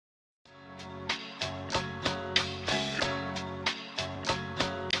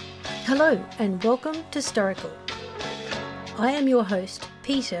Hello and welcome to Storical. I am your host,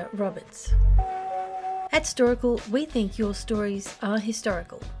 Peter Roberts. At Storical, we think your stories are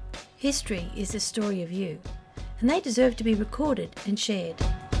historical. History is the story of you, and they deserve to be recorded and shared.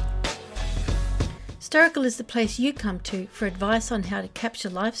 Storical is the place you come to for advice on how to capture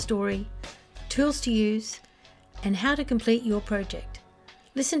life story, tools to use, and how to complete your project.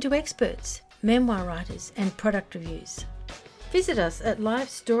 Listen to experts, memoir writers, and product reviews. Visit us at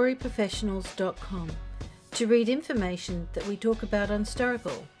lifestoryprofessionals.com to read information that we talk about on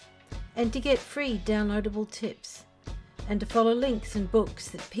Storical, and to get free downloadable tips, and to follow links and books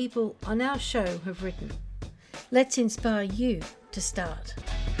that people on our show have written. Let's inspire you to start.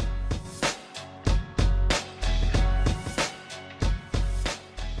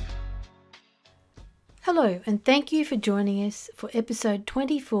 Hello, and thank you for joining us for episode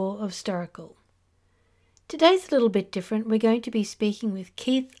 24 of Storical. Today's a little bit different. We're going to be speaking with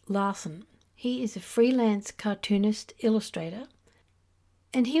Keith Larson. He is a freelance cartoonist illustrator,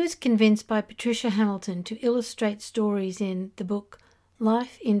 and he was convinced by Patricia Hamilton to illustrate stories in the book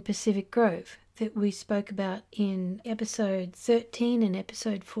Life in Pacific Grove that we spoke about in episode 13 and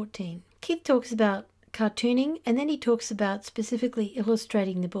episode 14. Keith talks about cartooning, and then he talks about specifically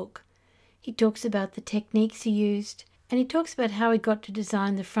illustrating the book. He talks about the techniques he used, and he talks about how he got to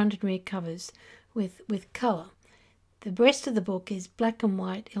design the front and rear covers with colour. The rest of the book is black and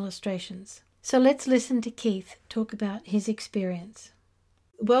white illustrations. So let's listen to Keith talk about his experience.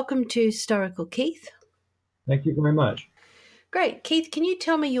 Welcome to Storical, Keith. Thank you very much. Great. Keith, can you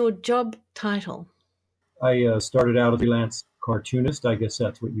tell me your job title? I started out as a freelance cartoonist, I guess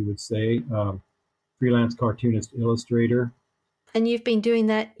that's what you would say, freelance cartoonist illustrator. And you've been doing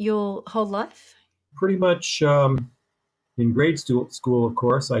that your whole life? Pretty much in grade school, of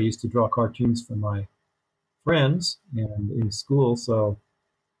course, I used to draw cartoons for my friends and in school. So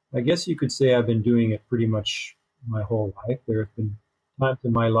I guess you could say I've been doing it pretty much my whole life. There have been times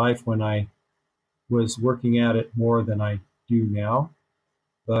in my life when I was working at it more than I do now.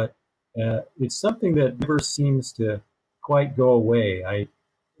 But it's something that never seems to quite go away.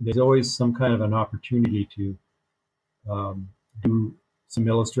 There's always some kind of an opportunity to do some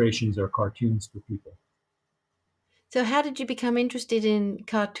illustrations or cartoons for people. So how did you become interested in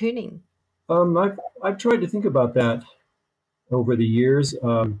cartooning? I've tried to think about that over the years.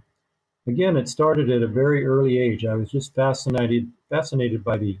 Again, it started at a very early age. I was just fascinated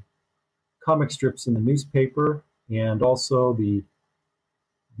by the comic strips in the newspaper, and also the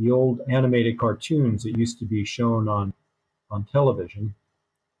old animated cartoons that used to be shown on television,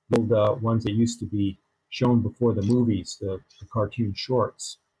 the old ones that used to be shown before the movies, the cartoon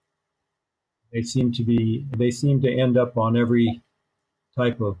shorts. They seem to end up on every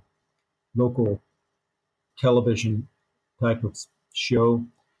type of local television type of show.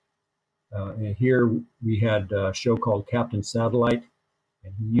 And here we had a show called Captain Satellite,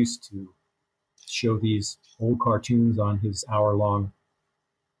 and he used to show these old cartoons on his hour-long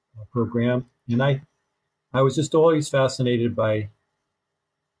program. And I was just always fascinated by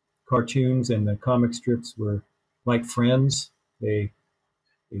cartoons, and the comic strips were like friends. They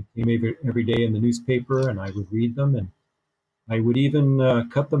came every day in the newspaper, and I would read them, and I would even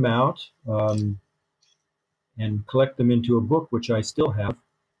cut them out and collect them into a book, which I still have.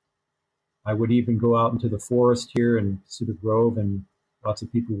 I would even go out into the forest here in Cedar Grove, and lots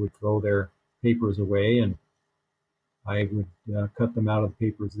of people would throw their papers away, and I would cut them out of the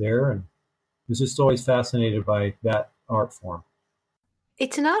papers there, and was just always fascinated by that art form.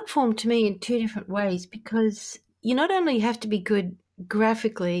 It's an art form to me in two different ways, because you not only have to be good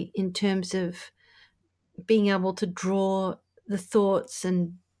graphically in terms of being able to draw the thoughts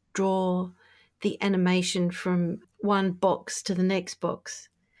and draw the animation from one box to the next box,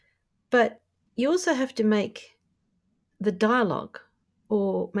 but you also have to make the dialogue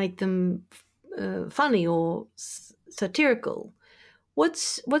or make them funny or satirical.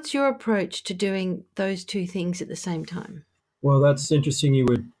 What's your approach to doing those two things at the same time? Well, that's interesting you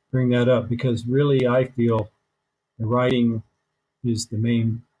would bring that up, because really I feel the writing is the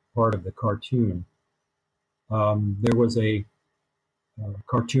main part of the cartoon. There was a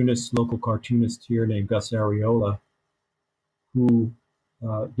local cartoonist here named Gus Ariola, who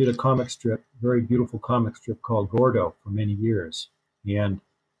did a comic strip, very beautiful comic strip called Gordo for many years. And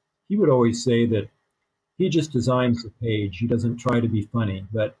he would always say that he just designs the page. He doesn't try to be funny,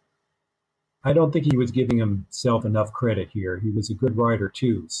 but I don't think he was giving himself enough credit here. He was a good writer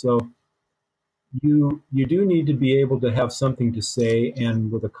too. So you do need to be able to have something to say, and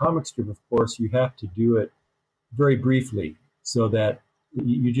with a comic strip, of course, you have to do it very briefly so that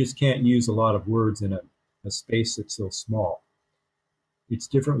you just can't use a lot of words in a space that's so small. It's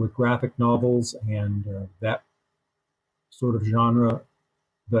different with graphic novels and that sort of genre.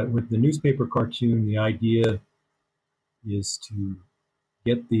 But with the newspaper cartoon, the idea is to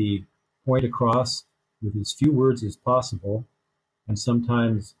get the point across with as few words as possible, and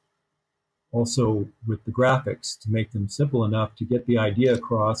sometimes also with the graphics to make them simple enough to get the idea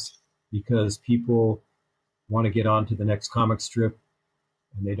across because people want to get on to the next comic strip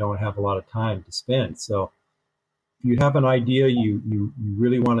and they don't have a lot of time to spend. So if you have an idea, you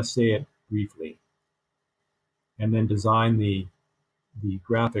really want to say it briefly and then design the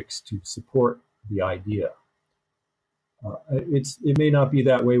graphics to support the idea. It may not be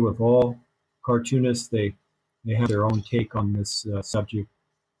that way with all cartoonists. They have their own take on this subject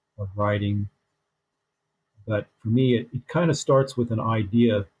of writing. But for me, it kind of starts with an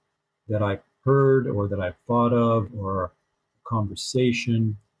idea that I've heard or that I've thought of or a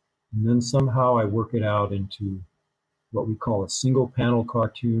conversation. And then somehow I work it out into what we call a single panel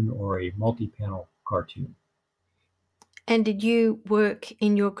cartoon or a multi-panel cartoon. And did you work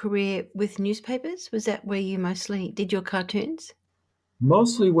in your career with newspapers? Was that where you mostly did your cartoons?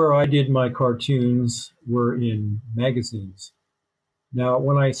 Mostly where I did my cartoons were in magazines. Now,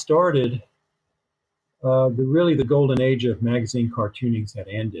 when I started, the golden age of magazine cartoonings had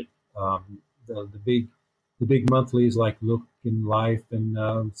ended. The big monthlies like Look and Life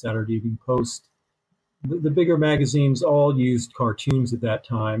and Saturday Evening Post, the bigger magazines all used cartoons at that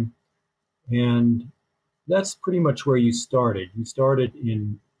time, and that's pretty much where you started. You started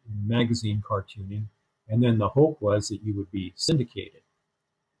in magazine cartooning, and then the hope was that you would be syndicated.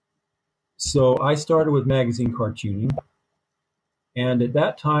 So I started with magazine cartooning, and at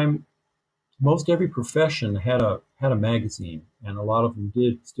that time, most every profession had a magazine, and a lot of them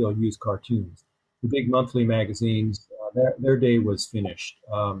did still use cartoons. The big monthly magazines, their day was finished.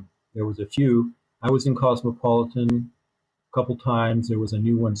 There was a few. I was in Cosmopolitan a couple times. There was a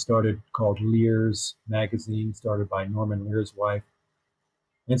new one started called Lear's magazine, started by Norman Lear's wife,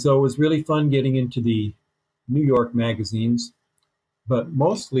 and so it was really fun getting into the New York magazines. But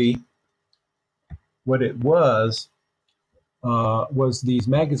mostly, what it was these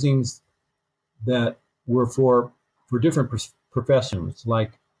magazines that were for different professions,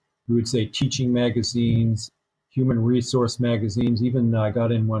 like we would say teaching magazines, human resource magazines. Even I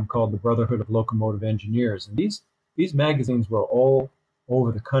got in one called the Brotherhood of Locomotive Engineers, and these magazines were all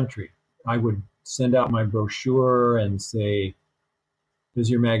over the country. I would send out my brochure and say, "Does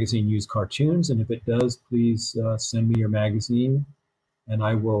your magazine use cartoons? And if it does, please send me your magazine, and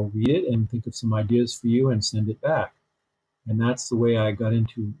I will read it and think of some ideas for you and send it back." And that's the way I got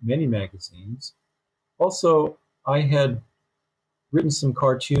into many magazines. Also, I had written some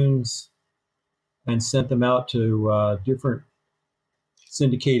cartoons and sent them out to different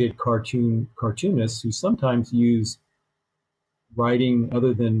syndicated cartoonists who sometimes use writing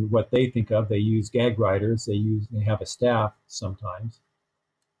other than what they think of. They use gag writers. They have a staff sometimes.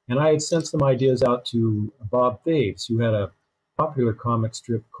 And I had sent some ideas out to Bob Thaves, who had a popular comic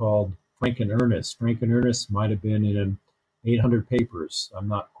strip called Frank and Ernest. Frank and Ernest might have been in 800 papers. I'm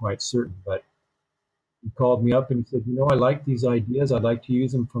not quite certain, but he called me up and he said, I like these ideas. I'd like to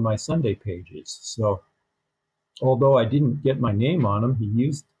use them for my Sunday pages. So although I didn't get my name on them, he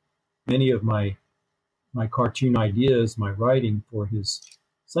used many of my cartoon ideas, my writing for his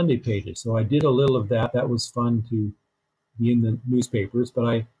Sunday pages. So I did a little of that. That was fun to be in the newspapers.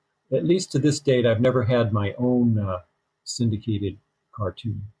 But at least to this date, I've never had my own syndicated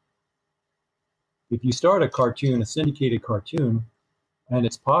cartoon. If you start a syndicated cartoon, and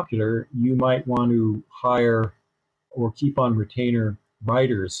it's popular, you might want to hire or keep on retainer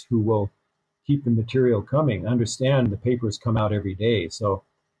writers who will keep the material coming. Understand the papers come out every day, so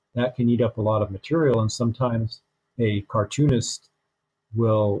that can eat up a lot of material. And sometimes a cartoonist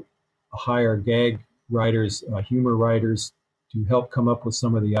will hire gag writers, humor writers, to help come up with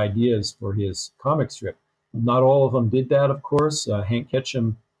some of the ideas for his comic strip. Not all of them did that, of course. Hank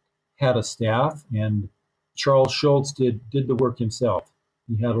Ketchum had a staff, and Charles Schulz did the work himself.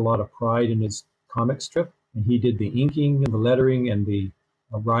 He had a lot of pride in his comic strip, and he did the inking and the lettering and the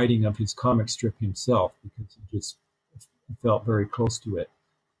writing of his comic strip himself because he just felt very close to it.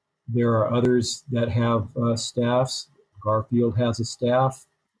 There are others that have staffs. Garfield has a staff.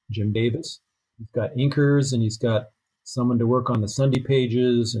 Jim Davis. He's got inkers, and he's got someone to work on the Sunday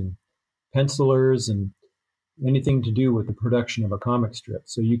pages and pencilers and anything to do with the production of a comic strip.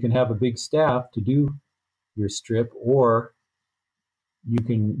 So you can have a big staff to do your strip, or you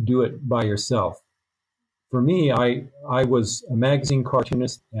can do it by yourself. For me, I was a magazine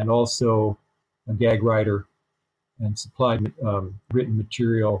cartoonist and also a gag writer and supplied written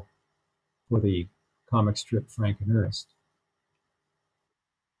material for the comic strip Frank and Ernest.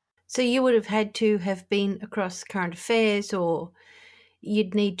 So you would have had to have been across current affairs, or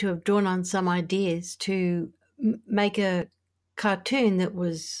you'd need to have drawn on some ideas to make a cartoon that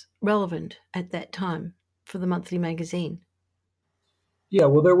was relevant at that time for the monthly magazine. Yeah,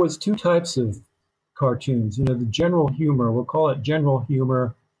 well, there was two types of cartoons. The general humor, we'll call it general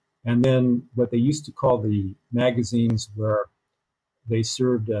humor, and then what they used to call the magazines where they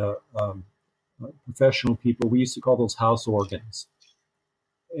served professional people. We used to call those house organs.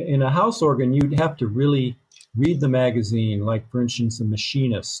 In a house organ, you'd have to really read the magazine, like, for instance, a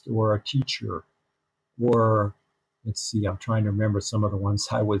machinist or a teacher, or let's see, I'm trying to remember some of the ones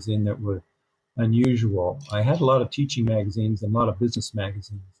I was in that were unusual. I had a lot of teaching magazines and a lot of business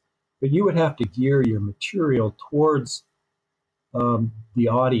magazines, but you would have to gear your material towards the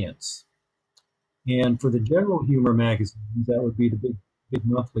audience. And for the general humor magazines, that would be the big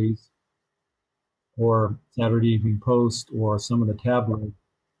monthlies, or Saturday Evening Post, or some of the tabloids.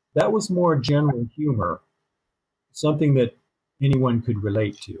 That was more general humor, something that anyone could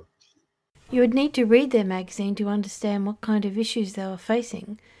relate to. You would need to read their magazine to understand what kind of issues they were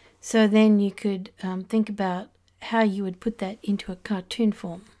facing, so then you could think about how you would put that into a cartoon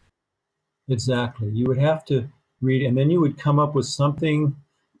form. Exactly. You would have to read, and then you would come up with something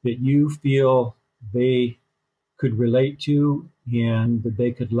that you feel they could relate to and that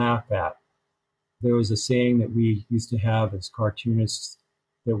they could laugh at. There was a saying that we used to have as cartoonists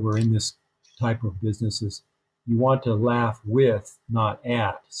that were in this type of businesses: you want to laugh with, not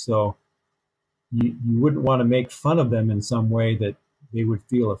at. So you wouldn't want to make fun of them in some way that they would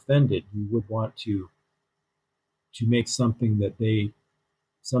feel offended. You would want to make something that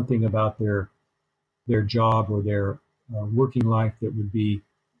something about their job or their working life that would be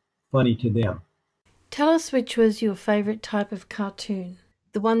funny to them. Tell us which was your favourite type of cartoon.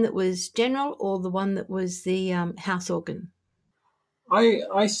 The one that was general or the one that was the house organ?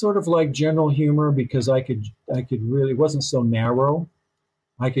 I sort of like general humor because I could really, it wasn't so narrow.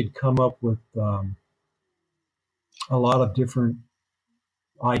 I could come up with a lot of different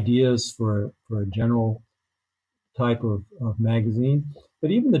ideas for a general type of magazine.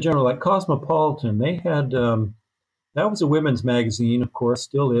 But even the general, like Cosmopolitan, they had that was a women's magazine, of course,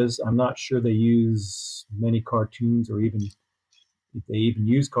 still is. I'm not sure they use many cartoons, or even if they even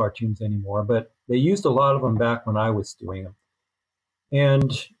use cartoons anymore, but they used a lot of them back when I was doing them.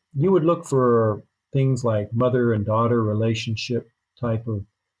 And you would look for things like mother and daughter relationship type of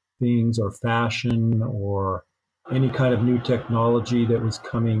things, or fashion, or any kind of new technology that was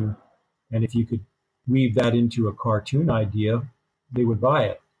coming. And if you could weave that into a cartoon idea, they would buy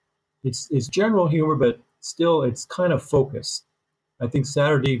it. It's general humor, but still it's kind of focused. I think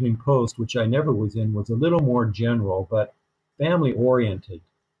Saturday Evening Post, which I never was in, was a little more general, but family oriented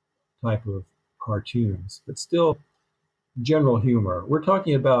type of cartoons, but still general humor. We're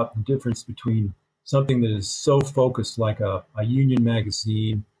talking about the difference between something that is so focused, like a union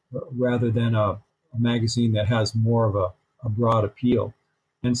magazine, rather than a magazine that has more of a broad appeal.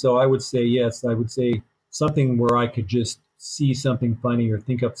 And so I would say, yes, I would say something where I could just see something funny or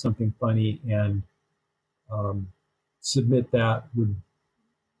think up something funny and um, submit that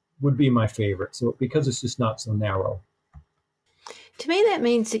would be my favorite. So because it's just not so narrow. To me, that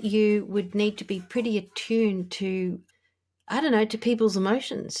means that you would need to be pretty attuned to, I don't know, to people's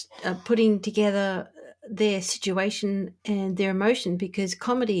emotions, putting together their situation and their emotion, because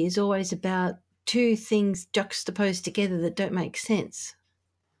comedy is always about two things juxtaposed together that don't make sense.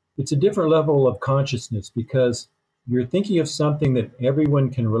 It's a different level of consciousness because you're thinking of something that everyone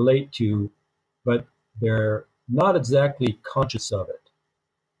can relate to, but they're not exactly conscious of it.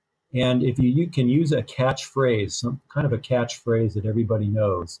 And if you can use a catchphrase, some kind of a catchphrase that everybody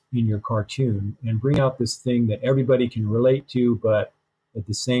knows in your cartoon, and bring out this thing that everybody can relate to, but at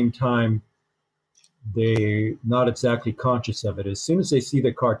the same time, they're not exactly conscious of it. As soon as they see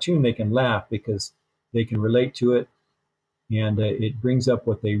the cartoon, they can laugh because they can relate to it, and it brings up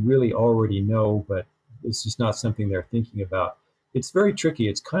what they really already know, but it's just not something they're thinking about. It's very tricky.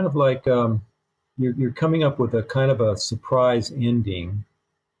 It's kind of like you're coming up with a kind of a surprise ending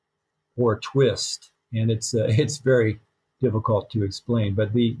or a twist, and it's very difficult to explain.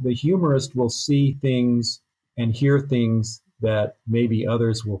 But the humorist will see things and hear things that maybe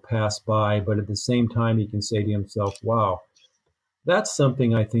others will pass by, but at the same time, he can say to himself, "Wow, that's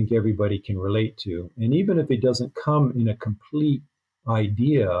something I think everybody can relate to." And even if it doesn't come in a complete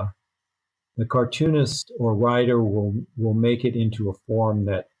idea, the cartoonist or writer will make it into a form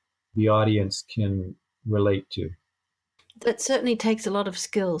that the audience can relate to. That certainly takes a lot of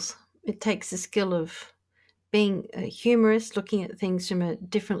skills. It takes the skill of being a humorist, looking at things from a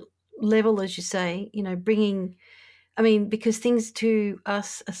different level, as you say, bringing I mean, because things to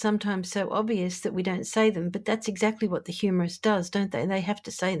us are sometimes so obvious that we don't say them, but that's exactly what the humorist does, don't they? They have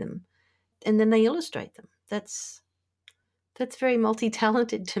to say them, and then they illustrate them. That's very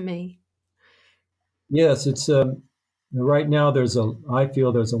multi-talented to me. Yes, it's right now. I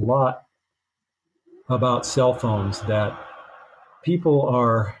feel there's a lot about cell phones that people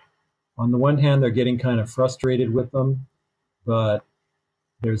are, on the one hand, they're getting kind of frustrated with them, but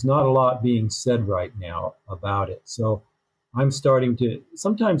there's not a lot being said right now about it. So I'm starting to,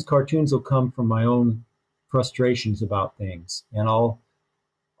 sometimes cartoons will come from my own frustrations about things, and I'll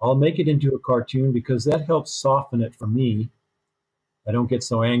make it into a cartoon because that helps soften it for me. I don't get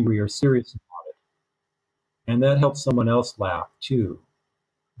so angry or serious about it, and that helps someone else laugh too.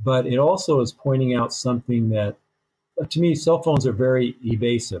 But it also is pointing out something that, to me, cell phones are very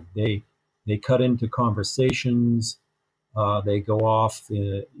evasive. They cut into conversations. They go off,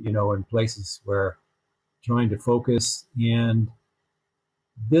 in places where trying to focus. And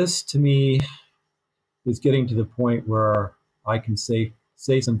this, to me, is getting to the point where I can say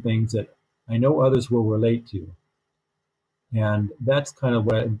some things that I know others will relate to, and that's kind of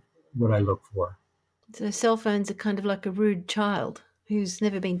what I look for. So cell phones are kind of like a rude child who's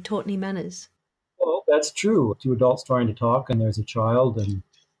never been taught any manners. Well, that's true. Two adults trying to talk, and there's a child, and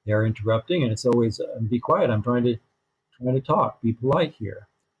they're interrupting, and it's always be quiet. I'm trying to talk, be polite here.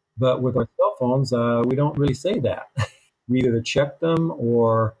 But with our cell phones, we don't really say that. We either check them,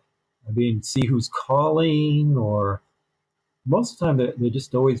 or see who's calling, or most of the time they're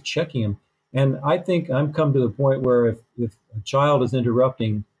just always checking them. And I think I'm come to the point where if a child is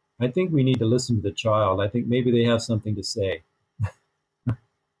interrupting, I think we need to listen to the child. I think maybe they have something to say.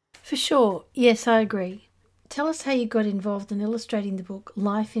 For sure. Yes, I agree. Tell us how you got involved in illustrating the book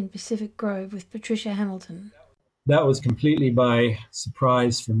Life in Pacific Grove with Patricia Hamilton. That was completely by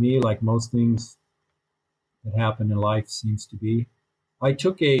surprise for me, like most things that happen in life seems to be. I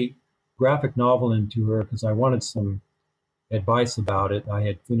took a graphic novel into her because I wanted some advice about it. I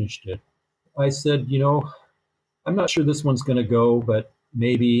had finished it. I said, I'm not sure this one's going to go, but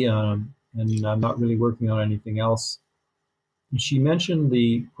maybe, and I'm not really working on anything else. And she mentioned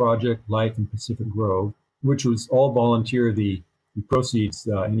the project Life in Pacific Grove, which was all volunteer. The proceeds,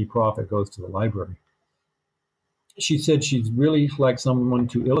 any profit goes to the library. She said she'd really like someone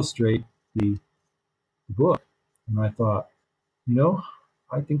to illustrate the book. And I thought, you know,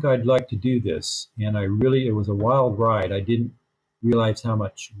 I think I'd like to do this. And it was a wild ride. I didn't realize how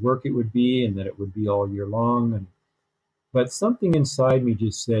much work it would be and that it would be all year long. But something inside me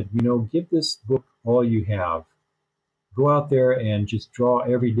just said, give this book all you have. Go out there and just draw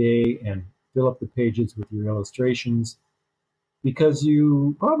every day and fill up the pages with your illustrations, because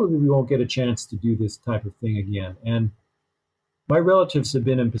you probably won't get a chance to do this type of thing again. And my relatives have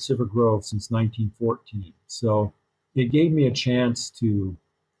been in Pacific Grove since 1914. So it gave me a chance to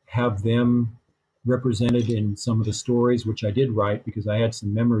have them represented in some of the stories, which I did write because I had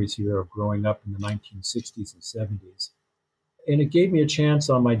some memories here of growing up in the 1960s and 70s. And it gave me a chance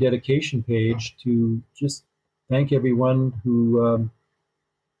on my dedication page to just thank everyone who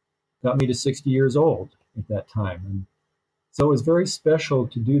got me to 60 years old at that time. And so it was very special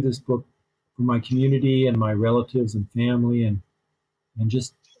to do this book for my community and my relatives and family, and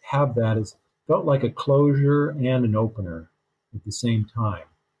just have that as felt like a closure and an opener at the same time.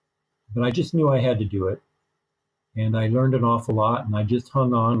 But I just knew I had to do it, and I learned an awful lot, and I just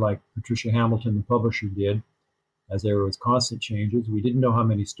hung on like Patricia Hamilton, the publisher, did, as there was constant changes. We didn't know how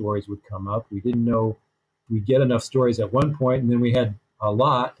many stories would come up. We didn't know if we'd get enough stories at one point, and then we had a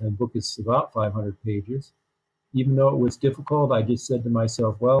lot. The book is about 500 pages. Even though it was difficult, I just said to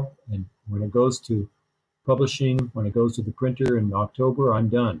myself, well, and when it goes to publishing, when it goes to the printer in October, I'm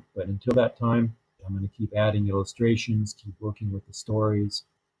done. But until that time, I'm going to keep adding illustrations, keep working with the stories.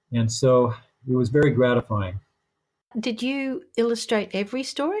 And so it was very gratifying. Did you illustrate every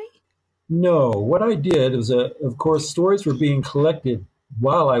story? No, what I did was, of course, stories were being collected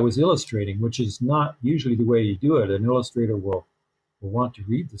while I was illustrating, which is not usually the way you do it. An illustrator will want to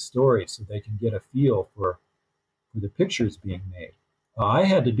read the story so they can get a feel for the pictures being made. I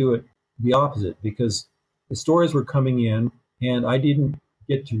had to do it the opposite because the stories were coming in and I didn't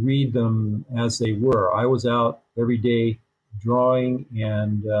get to read them as they were. I was out every day drawing,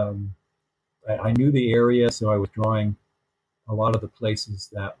 and I knew the area, so I was drawing a lot of the places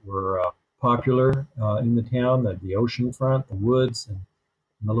that were popular in the town, the ocean front, the woods, and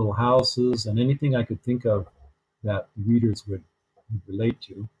the little houses, and anything I could think of that the readers would relate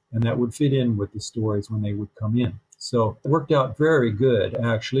to and that would fit in with the stories when they would come in. So it worked out very good,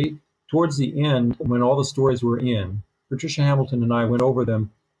 actually. Towards the end, when all the stories were in, Patricia Hamilton and I went over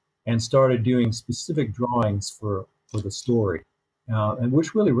them and started doing specific drawings for for the story, and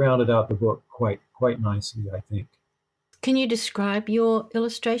which really rounded out the book quite nicely, I think. Can you describe your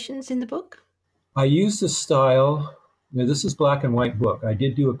illustrations in the book? I used a style. This is black and white book. I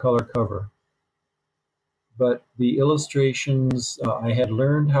did do a color cover, but the illustrations, I had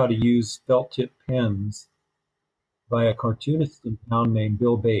learned how to use felt tip pens by a cartoonist in town named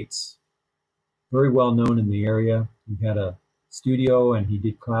Bill Bates, very well known in the area. He had a studio and he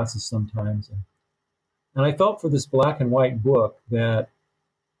did classes sometimes. And I felt for this black and white book that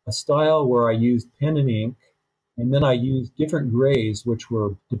a style where I used pen and ink, and then I used different grays, which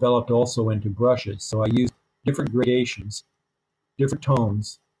were developed also into brushes. So I used different gradations, different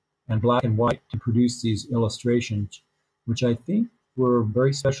tones, and black and white to produce these illustrations, which I think were a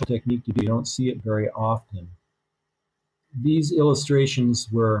very special technique to do. You don't see it very often. These illustrations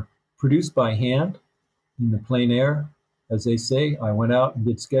were produced by hand in the plein air, as they say. I went out and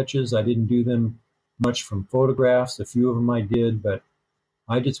did sketches. I didn't do them much from photographs. A few of them I did, but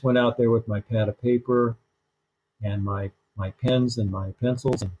I just went out there with my pad of paper and my pens and my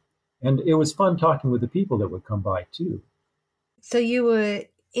pencils. And it was fun talking with the people that would come by too. So you were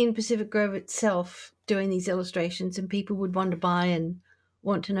in Pacific Grove itself doing these illustrations, and people would wander by and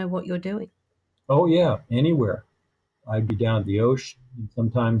want to know what you're doing. Oh, yeah, anywhere. I'd be down at the ocean, and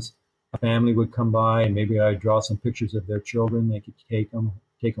sometimes a family would come by and maybe I'd draw some pictures of their children. They could take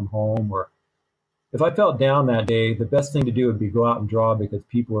them home. Or if I felt down that day, the best thing to do would be go out and draw because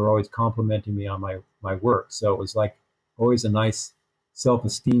people are always complimenting me on my work. So it was like always a nice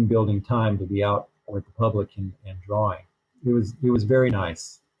self-esteem building time to be out with the public and drawing. It was very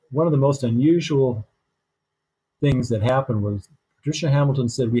nice. One of the most unusual things that happened was Patricia Hamilton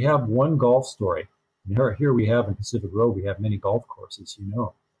said, "We have one golf story." And here we have in Pacific Grove, we have many golf courses, you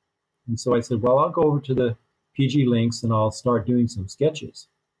know. And so I said, well, I'll go over to the PG Links and I'll start doing some sketches.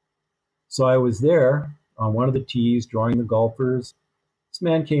 So I was there on one of the tees drawing the golfers. This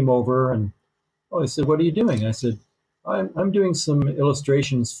man came over and, I said, what are you doing? I said, I'm doing some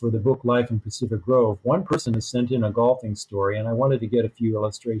illustrations for the book Life in Pacific Grove. One person has sent in a golfing story and I wanted to get a few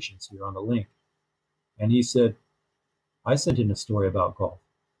illustrations here on the link. And he said, I sent in a story about golf.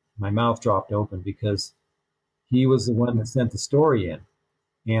 My mouth dropped open because he was the one that sent the story in.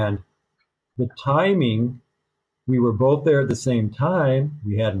 And the timing, we were both there at the same time.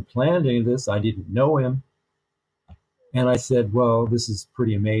 We hadn't planned any of this. I didn't know him. And I said, well, this is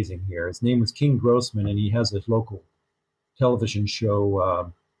pretty amazing here. His name was King Grossman, and he has a local television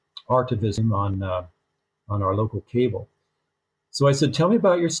show, Artivism, on our local cable. So I said, tell me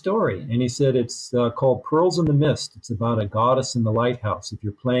about your story. And he said, it's called Pearls in the Mist. It's about a goddess in the lighthouse. If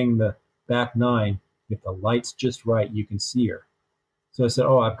you're playing the back nine, if the light's just right, you can see her. So I said,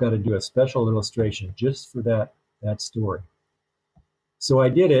 I've got to do a special illustration just for that story. So I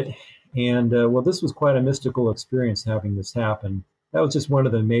did it. And this was quite a mystical experience having this happen. That was just one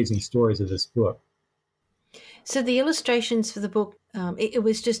of the amazing stories of this book. So the illustrations for the book, it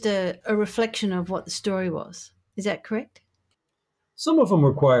was just a reflection of what the story was. Is that correct? Some of them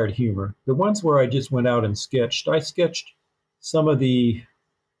required humor. The ones where I just went out and I sketched some of the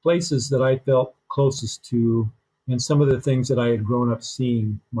places that I felt closest to and some of the things that I had grown up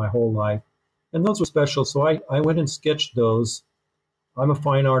seeing my whole life. And those were special. So I went and sketched those. I'm a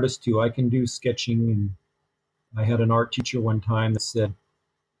fine artist too. I can do sketching. And I had an art teacher one time that said,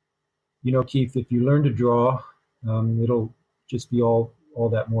 Keith, if you learn to draw, it'll just be all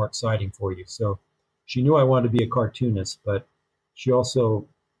that more exciting for you. So she knew I wanted to be a cartoonist, but she also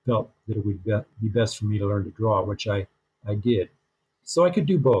felt that it would be best for me to learn to draw, which I did. So I could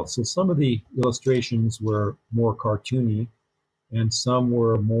do both. So some of the illustrations were more cartoony, and some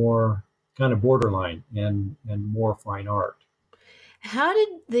were more kind of borderline and more fine art. How did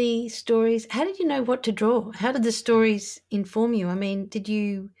you know what to draw? How did the stories inform you? I mean, did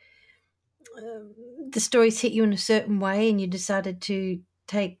the stories hit you in a certain way and you decided to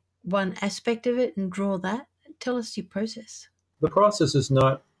take one aspect of it and draw that? Tell us your process. The process is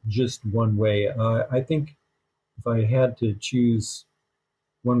not just one way. I think if I had to choose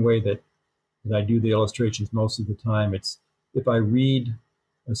one way that I do the illustrations most of the time, it's if I read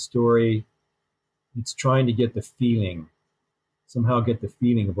a story, it's trying to somehow get the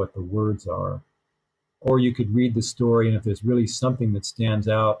feeling of what the words are. Or you could read the story, and if there's really something that stands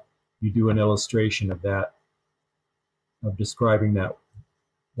out, you do an illustration of that, of describing that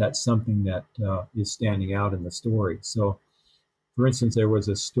something that is standing out in the story. So, for instance, there was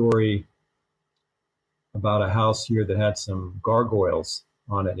a story about a house here that had some gargoyles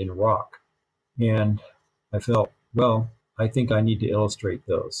on it in rock. And I felt, well, I think I need to illustrate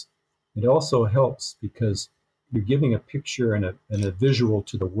those. It also helps because you're giving a picture and a visual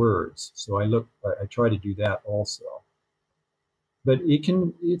to the words. So I try to do that also. but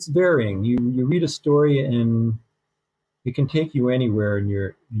it's varying. You read a story and it can take you anywhere in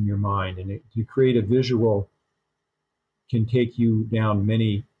your mind, and to create a visual can take you down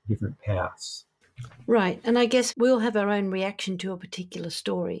many different paths. Right. And I guess we'll have our own reaction to a particular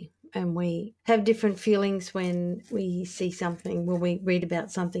story. And we have different feelings when we see something, when we read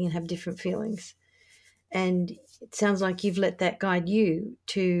about something and have different feelings. And it sounds like you've let that guide you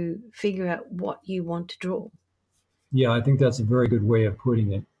to figure out what you want to draw. Yeah, I think that's a very good way of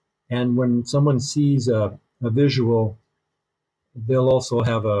putting it. And when someone sees a visual, they'll also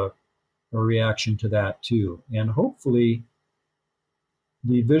have a reaction to that too. And hopefully,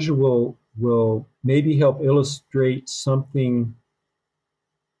 the visual will maybe help illustrate something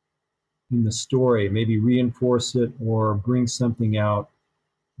in the story, maybe reinforce it or bring something out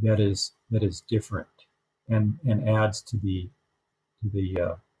that is different and adds to the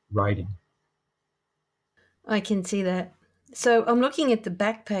writing. I can see that. So I'm looking at the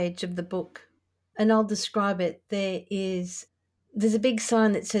back page of the book and I'll describe it. There's a big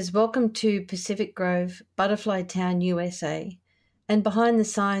sign that says Welcome to Pacific Grove, Butterfly Town, USA. And behind the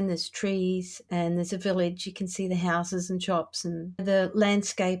sign there's trees and there's a village. You can see the houses and shops and the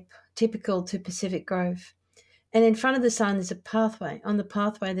landscape typical to Pacific Grove. And in front of the sign there's a pathway. On the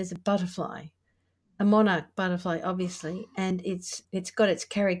pathway there's a butterfly, a monarch butterfly obviously, and it's got its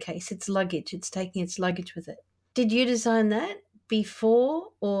carry case, its luggage. It's taking its luggage with it. Did you design that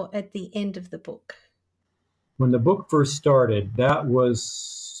before or at the end of the book? When the book first started, that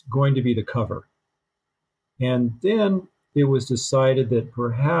was going to be the cover. And then it was decided that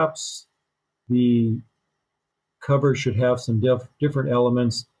perhaps the cover should have some different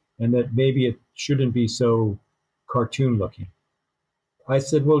elements and that maybe it shouldn't be so cartoon looking. I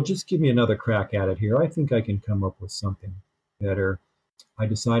said, well, just give me another crack at it here. I think I can come up with something better. I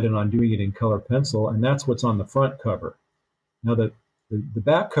decided on doing it in color pencil, and that's what's on the front cover. Now, the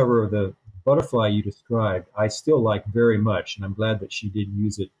back cover of the butterfly you described, I still like very much, and I'm glad that she did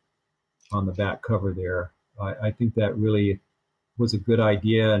use it on the back cover there. I think that really was a good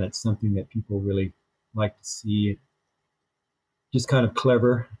idea, and it's something that people really like to see. Just kind of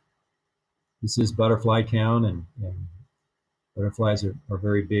clever. This is Butterfly Town, and butterflies are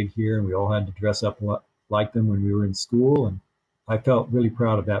very big here, and we all had to dress up like them when we were in school. And I felt really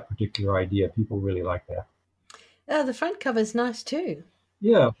proud of that particular idea. People really like that. The front cover is nice too.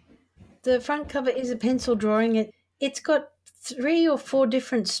 Yeah, The front cover is a pencil drawing. It's got 3 or 4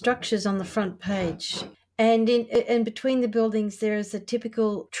 different structures on the front page. And between the buildings there is the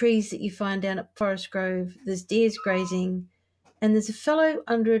typical trees that you find down at Forest Grove. There's deers grazing and there's a fellow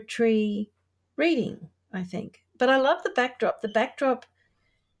under a tree reading, I think. But I love the backdrop. The backdrop,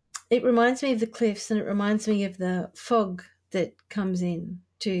 it reminds me of the cliffs and it reminds me of the fog that comes in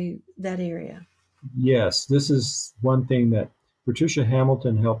to that area. yes, this is one thing that Patricia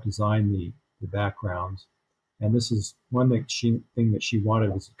Hamilton helped design the backgrounds. And this is one thing that she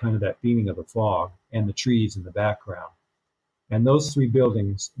wanted was kind of that feeling of the fog and the trees in the background. And those three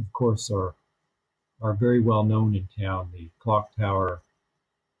buildings, of course, are very well known in town: the Clock Tower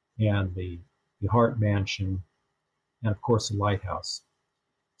and the Hart Mansion, and of course the lighthouse.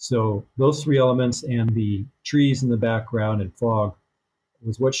 So those three elements and the trees in the background and fog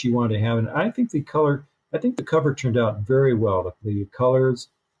was what she wanted to have. And I think the cover turned out very well. The colors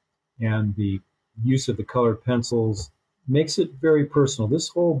and the use of the colored pencils makes it very personal. This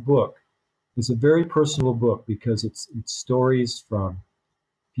whole book is a very personal book because it's stories from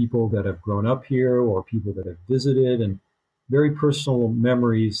people that have grown up here or people that have visited, and very personal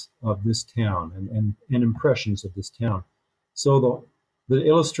memories of this town and impressions of this town. So the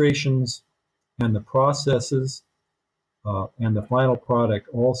illustrations and the processes and the final product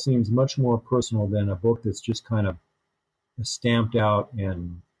all seems much more personal than a book that's just kind of stamped out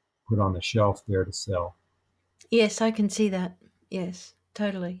and put on the shelf there to sell. Yes, I can see that. Yes,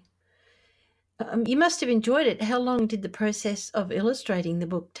 totally. You must have enjoyed it. How long did the process of illustrating the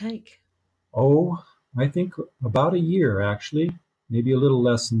book take? Oh, I think about a year actually, maybe a little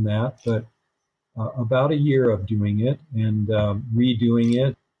less than that, but about a year of doing it and redoing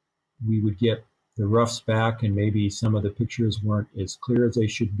it. We would get the roughs back, and maybe some of the pictures weren't as clear as they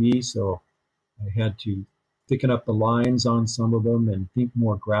should be, so I had to thicken up the lines on some of them and think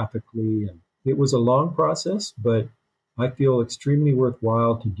more graphically. And it was a long process, but I feel extremely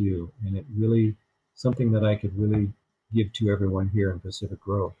worthwhile to do, and it really something that I could really give to everyone here in Pacific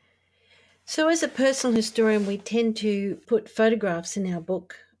Grove. So, as a personal historian, we tend to put photographs in our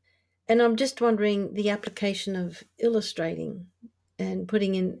book. And I'm just wondering the application of illustrating and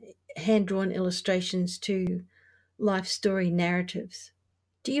putting in hand drawn illustrations to life story narratives.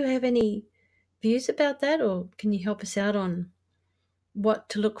 Do you have any views about that, or can you help us out on? what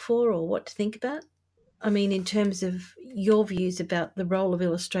to look for or what to think about? I mean, in terms of your views about the role of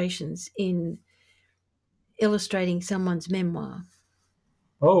illustrations in illustrating someone's memoir.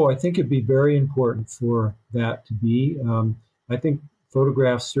 Oh, I think it'd be very important for that to be. I think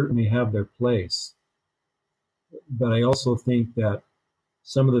photographs certainly have their place, but I also think that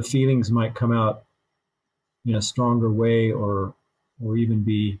some of the feelings might come out in a stronger way, or even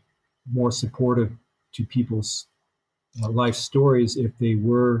be more supportive to people's life stories if they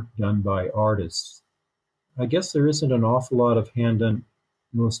were done by artists. I guess there isn't an awful lot of hand done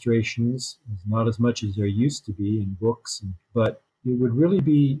illustrations, not as much as there used to be in books, but it would really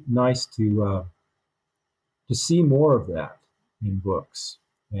be nice to see more of that in books,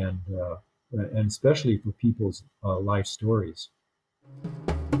 and especially for people's life stories.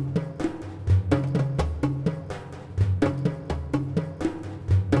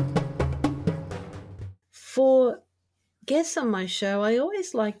 For guests on my show, I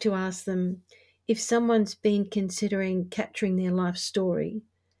always like to ask them if someone's been considering capturing their life story,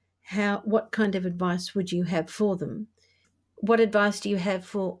 what kind of advice would you have for them? What advice do you have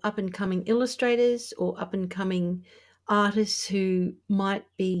for up and coming illustrators or up and coming artists who might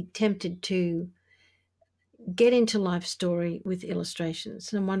be tempted to get into life story with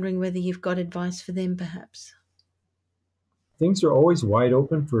illustrations? And I'm wondering whether you've got advice for them perhaps. Things are always wide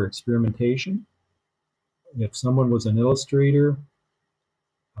open for experimentation. If someone was an illustrator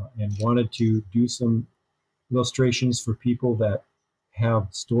and wanted to do some illustrations for people that have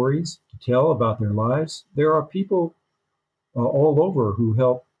stories to tell about their lives, there are people all over who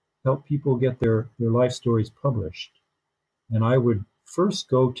help people get their life stories published. And I would first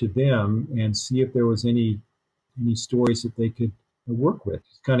go to them and see if there was any stories that they could work with,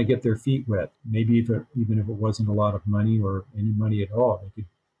 just kind of get their feet wet. Maybe even if it wasn't a lot of money or any money at all, they could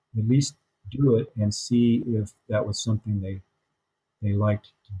at least do it and see if that was something they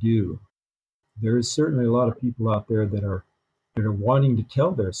liked to do. There is certainly a lot of people out there that are wanting to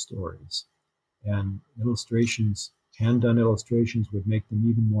tell their stories, and illustrations, hand done illustrations, would make them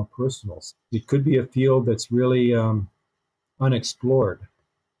even more personal. It could be a field that's really unexplored.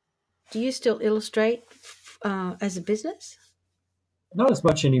 Do you still illustrate as a business? Not as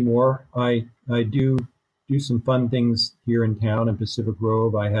much anymore. I do some fun things here in town in Pacific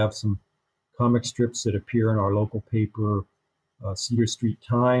Grove. I have some comic strips that appear in our local paper, Cedar Street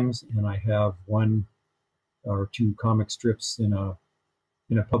Times, and I have one or two comic strips in a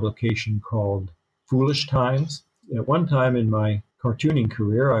publication called Foolish Times. At one time in my cartooning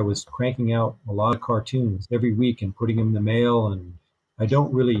career, I was cranking out a lot of cartoons every week and putting them in the mail, and I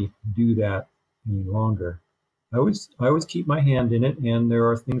don't really do that any longer. I always keep my hand in it, and there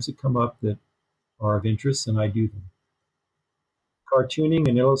are things that come up that are of interest, and I do them. Cartooning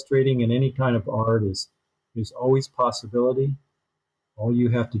and illustrating and any kind of art is always possibility. All you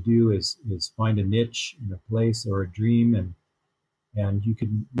have to do is find a niche in a place or a dream, and you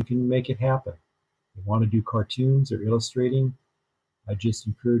can make it happen. If you want to do cartoons or illustrating, I just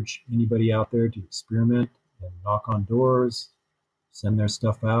encourage anybody out there to experiment and knock on doors, send their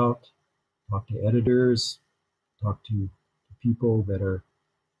stuff out, talk to editors, talk to people that are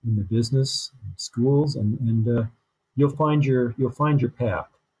in the business, and schools, and you'll find your path.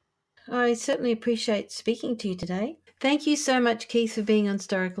 I certainly appreciate speaking to you today. Thank you so much, Keith, for being on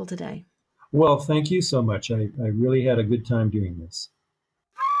Storical today. Well, thank you so much. I really had a good time doing this.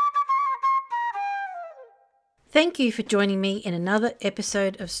 Thank you for joining me in another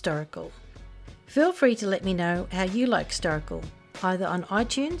episode of Storical. Feel free to let me know how you like Storical, either on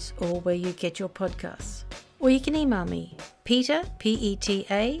iTunes or where you get your podcasts. Or you can email me, Peter,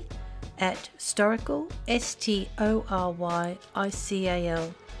 P-E-T-A, at storical,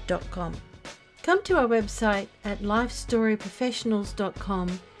 STORYICAL.com. Come to our website at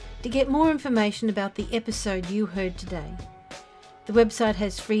lifestoryprofessionals.com to get more information about the episode you heard today. The website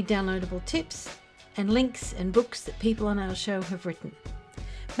has free downloadable tips and links and books that people on our show have written.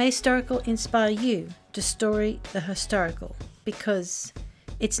 May Storical inspire you to story the historical, because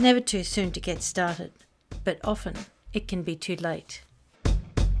it's never too soon to get started, but often it can be too late.